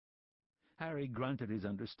Harry grunted his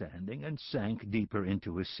understanding and sank deeper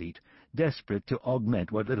into his seat, desperate to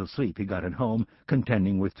augment what little sleep he got at home,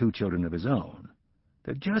 contending with 2 children of his own.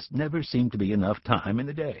 There just never seemed to be enough time in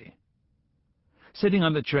the day. Sitting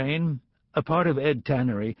on the train, a part of Ed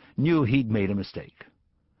Tannery knew he'd made a mistake.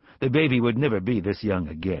 The baby would never be this young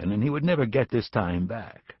again, and he would never get this time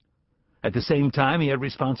back. At the same time, he had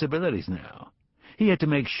responsibilities now. He had to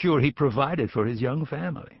make sure he provided for his young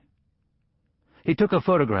family. He took a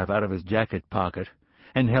photograph out of his jacket pocket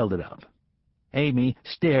and held it up. Amy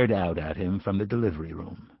stared out at him from the delivery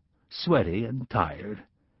room, sweaty and tired,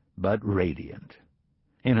 but radiant.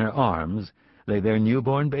 In her arms lay their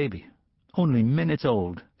newborn baby, only minutes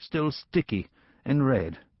old, still sticky and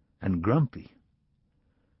red and grumpy.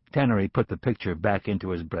 Tannery put the picture back into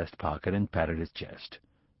his breast pocket and patted his chest.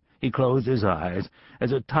 He closed his eyes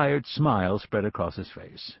as a tired smile spread across his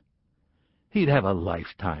face. He'd have a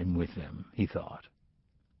lifetime with them, he thought.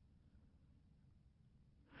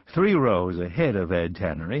 3 rows ahead of Ed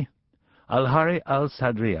Tannery, Alhari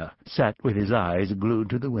al-Sadria sat with his eyes glued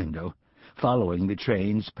to the window, following the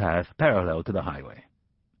train's path parallel to the highway.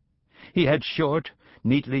 He had short,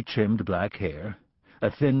 neatly trimmed black hair,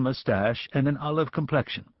 a thin mustache, and an olive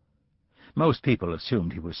complexion. Most people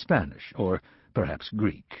assumed he was Spanish, or perhaps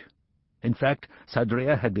Greek. In fact,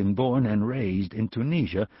 Sadria had been born and raised in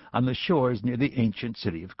Tunisia on the shores near the ancient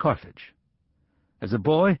city of Carthage. As a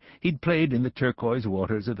boy, he'd played in the turquoise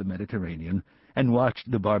waters of the Mediterranean and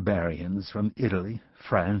watched the barbarians from Italy,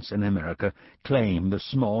 France, and America claim the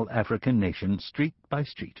small African nation street by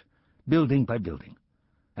street, building by building,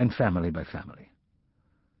 and family by family.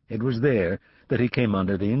 It was there that he came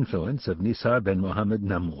under the influence of Nisar ben Mohammed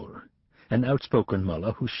Namur, an outspoken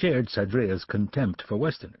mullah who shared Sadria's contempt for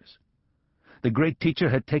Westerners. The great teacher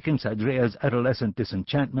had taken Sadria's adolescent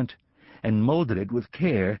disenchantment and molded it with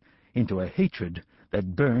care into a hatred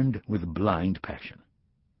that burned with blind passion.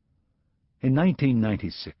 In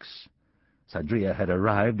 1996, Sadria had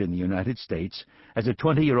arrived in the United States as a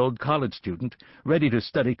 20-year-old college student ready to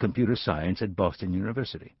study computer science at Boston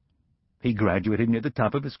University. He graduated near the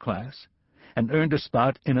top of his class and earned a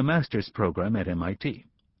spot in a master's program at MIT.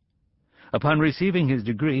 Upon receiving his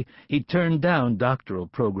degree, he turned down doctoral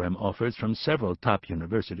program offers from several top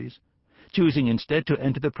universities, choosing instead to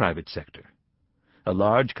enter the private sector. A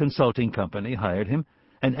large consulting company hired him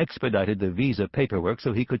and expedited the visa paperwork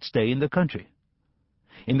so he could stay in the country.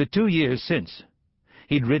 In the 2 years since,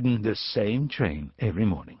 he'd ridden the same train every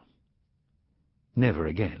morning. Never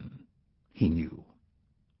again, he knew.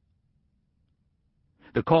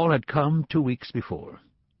 The call had come 2 weeks before.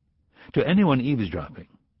 To anyone eavesdropping,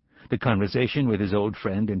 the conversation with his old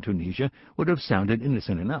friend in Tunisia would have sounded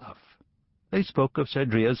innocent enough. They spoke of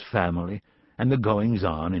Sadria's family and the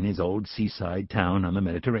goings-on in his old seaside town on the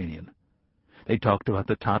Mediterranean. They talked about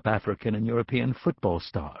the top African and European football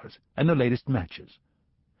stars and the latest matches.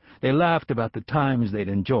 They laughed about the times they'd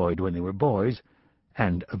enjoyed when they were boys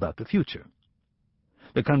and about the future.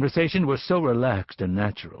 The conversation was so relaxed and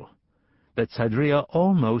natural that Sadria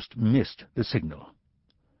almost missed the signal.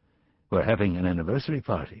 "We're having an anniversary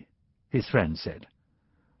party," his friend said.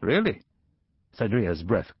 "Really?" Sadria's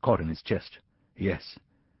breath caught in his chest. "Yes,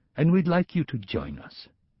 and we'd like you to join us."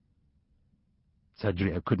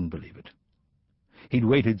 Sadria couldn't believe it. He'd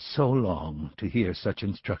waited so long to hear such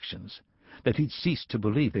instructions that he'd ceased to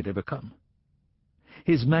believe they'd ever come.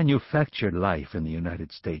 His manufactured life in the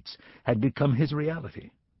United States had become his reality.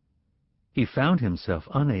 He found himself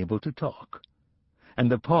unable to talk,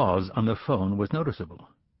 and the pause on the phone was noticeable.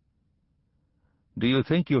 "Do you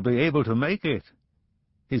think you'll be able to make it?"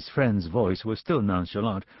 His friend's voice was still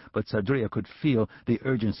nonchalant, but Sadria could feel the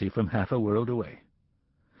urgency from half a world away.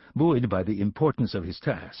 Buoyed by the importance of his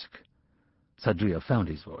task, Sadria found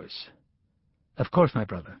his voice. "Of course, my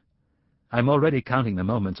brother. I'm already counting the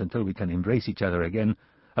moments until we can embrace each other again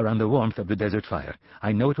around the warmth of the desert fire.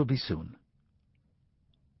 I know it'll be soon."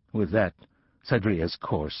 With that, Sadria's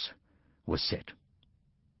course was set.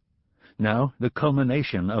 Now the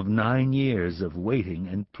culmination of 9 years of waiting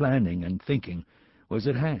and planning and thinking was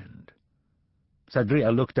at hand.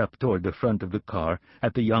 Sadria looked up toward the front of the car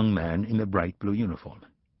at the young man in the bright blue uniform.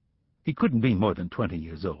 He couldn't be more than 20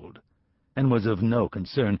 years old, and was of no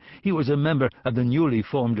concern. He was a member of the newly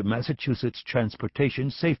formed Massachusetts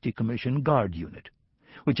Transportation Safety Commission Guard Unit,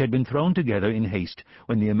 which had been thrown together in haste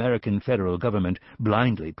when the American federal government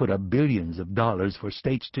blindly put up billions of dollars for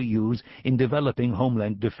states to use in developing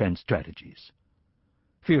homeland defense strategies.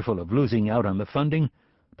 Fearful of losing out on the funding,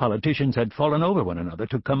 politicians had fallen over one another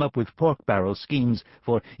to come up with pork-barrel schemes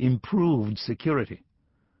for improved security.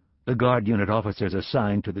 The Guard Unit officers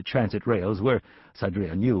assigned to the transit rails were,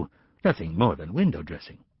 Sadria knew, nothing more than window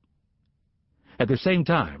dressing. At the same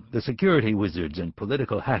time, the security wizards and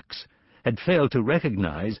political hacks had failed to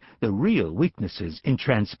recognize the real weaknesses in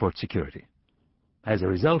transport security. As a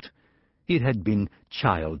result, it had been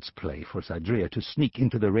child's play for Sadria to sneak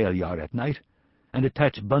into the rail yard at night and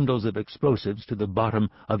attach bundles of explosives to the bottom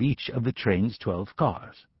of each of the train's 12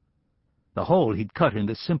 cars. The hole he'd cut in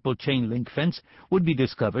the simple chain-link fence would be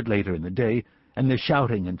discovered later in the day, and the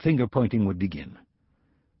shouting and finger-pointing would begin.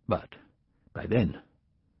 But by then,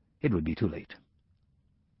 it would be too late.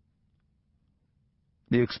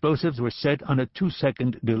 The explosives were set on a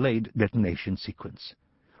 2-second delayed detonation sequence,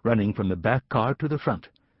 running from the back car to the front,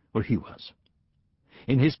 where he was.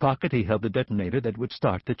 In his pocket he held the detonator that would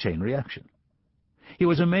start the chain reaction. He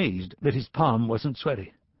was amazed that his palm wasn't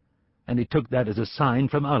sweaty, and he took that as a sign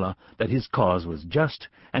from Allah that his cause was just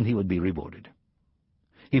and he would be rewarded.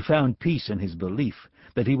 He found peace in his belief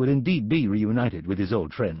that he would indeed be reunited with his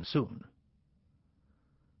old friend soon.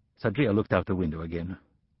 Sadria looked out the window again.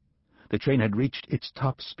 The train had reached its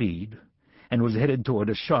top speed and was headed toward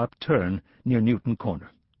a sharp turn near Newton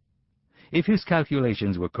Corner. If his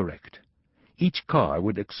calculations were correct, each car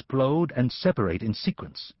would explode and separate in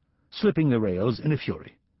sequence, slipping the rails in a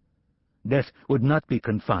fury. Death would not be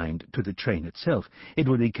confined to the train itself. It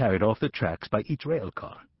would be carried off the tracks by each rail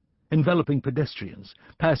car, enveloping pedestrians,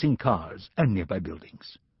 passing cars, and nearby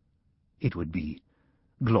buildings. It would be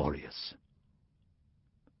glorious.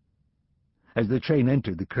 As the train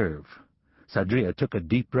entered the curve, Sadria took a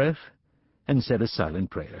deep breath and said a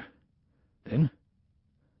silent prayer. Then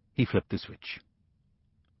he flipped the switch.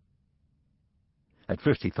 At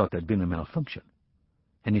first he thought there'd been a malfunction,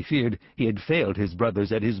 and he feared he had failed his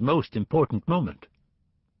brothers at his most important moment.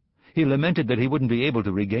 He lamented that he wouldn't be able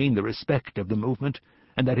to regain the respect of the movement,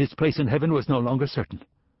 and that his place in heaven was no longer certain.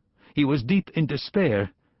 He was deep in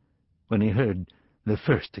despair when he heard the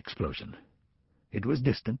first explosion. It was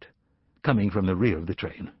distant, coming from the rear of the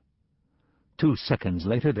train. 2 seconds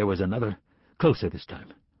later there was another, closer this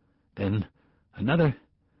time. Then another,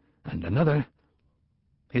 and another.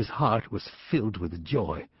 His heart was filled with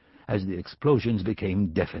joy as the explosions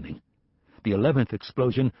became deafening. The 11th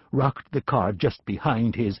explosion rocked the car just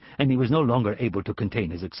behind his, and he was no longer able to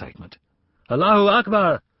contain his excitement. "Allahu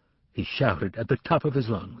Akbar!" he shouted at the top of his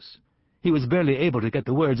lungs. He was barely able to get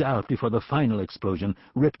the words out before the final explosion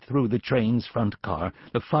ripped through the train's front car,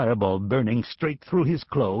 the fireball burning straight through his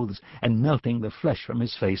clothes and melting the flesh from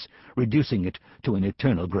his face, reducing it to an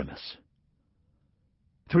eternal grimace.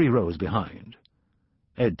 3 rows behind,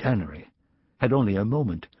 Ed Tannery had only a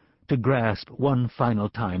moment to grasp one final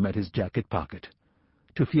time at his jacket pocket,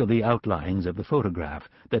 to feel the outlines of the photograph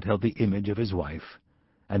that held the image of his wife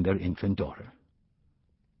and their infant daughter.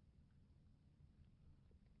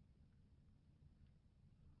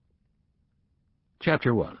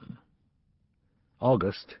 Chapter 1.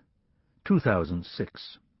 August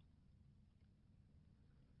 2006.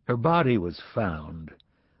 Her body was found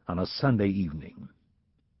on a Sunday evening.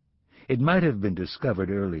 It might have been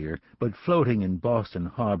discovered earlier, but floating in Boston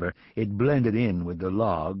Harbor, it blended in with the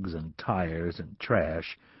logs and tires and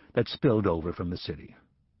trash that spilled over from the city.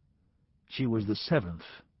 She was the 7th,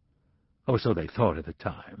 or so they thought at the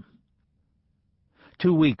time.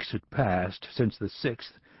 2 weeks had passed since the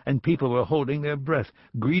 6th, and people were holding their breath,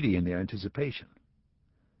 greedy in their anticipation.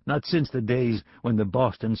 Not since the days when the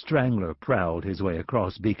Boston Strangler prowled his way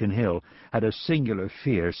across Beacon Hill had a singular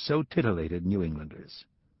fear so titillated New Englanders.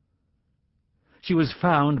 She was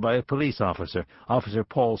found by a police officer, Officer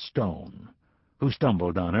Paul Stone, who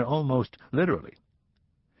stumbled on her almost literally.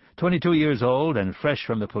 22 years old and fresh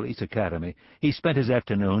from the police academy, he spent his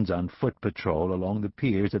afternoons on foot patrol along the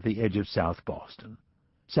piers at the edge of South Boston,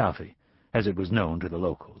 Southie, as it was known to the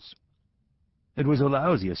locals. It was a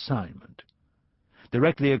lousy assignment.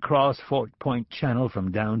 Directly across Fort Point Channel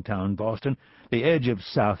from downtown Boston, the edge of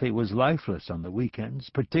Southie was lifeless on the weekends,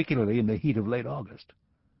 particularly in the heat of late August.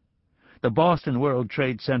 The Boston World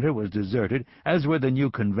Trade Center was deserted, as were the new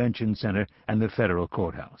Convention Center and the federal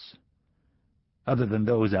courthouse. Other than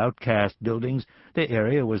those outcast buildings, the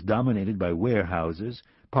area was dominated by warehouses,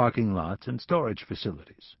 parking lots, and storage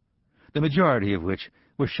facilities, the majority of which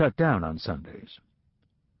were shut down on Sundays.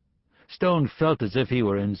 Stone felt as if he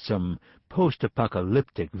were in some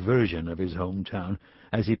post-apocalyptic version of his hometown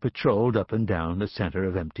as he patrolled up and down the center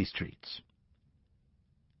of empty streets.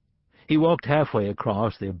 He walked halfway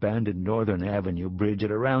across the abandoned Northern Avenue bridge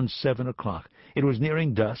at around 7 o'clock. It was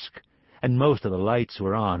nearing dusk, and most of the lights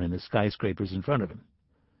were on in the skyscrapers in front of him.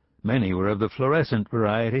 Many were of the fluorescent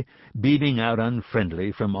variety, beaming out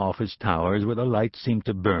unfriendly from office towers where the lights seemed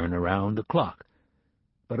to burn around the clock.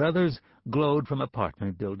 But others glowed from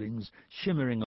apartment buildings, shimmering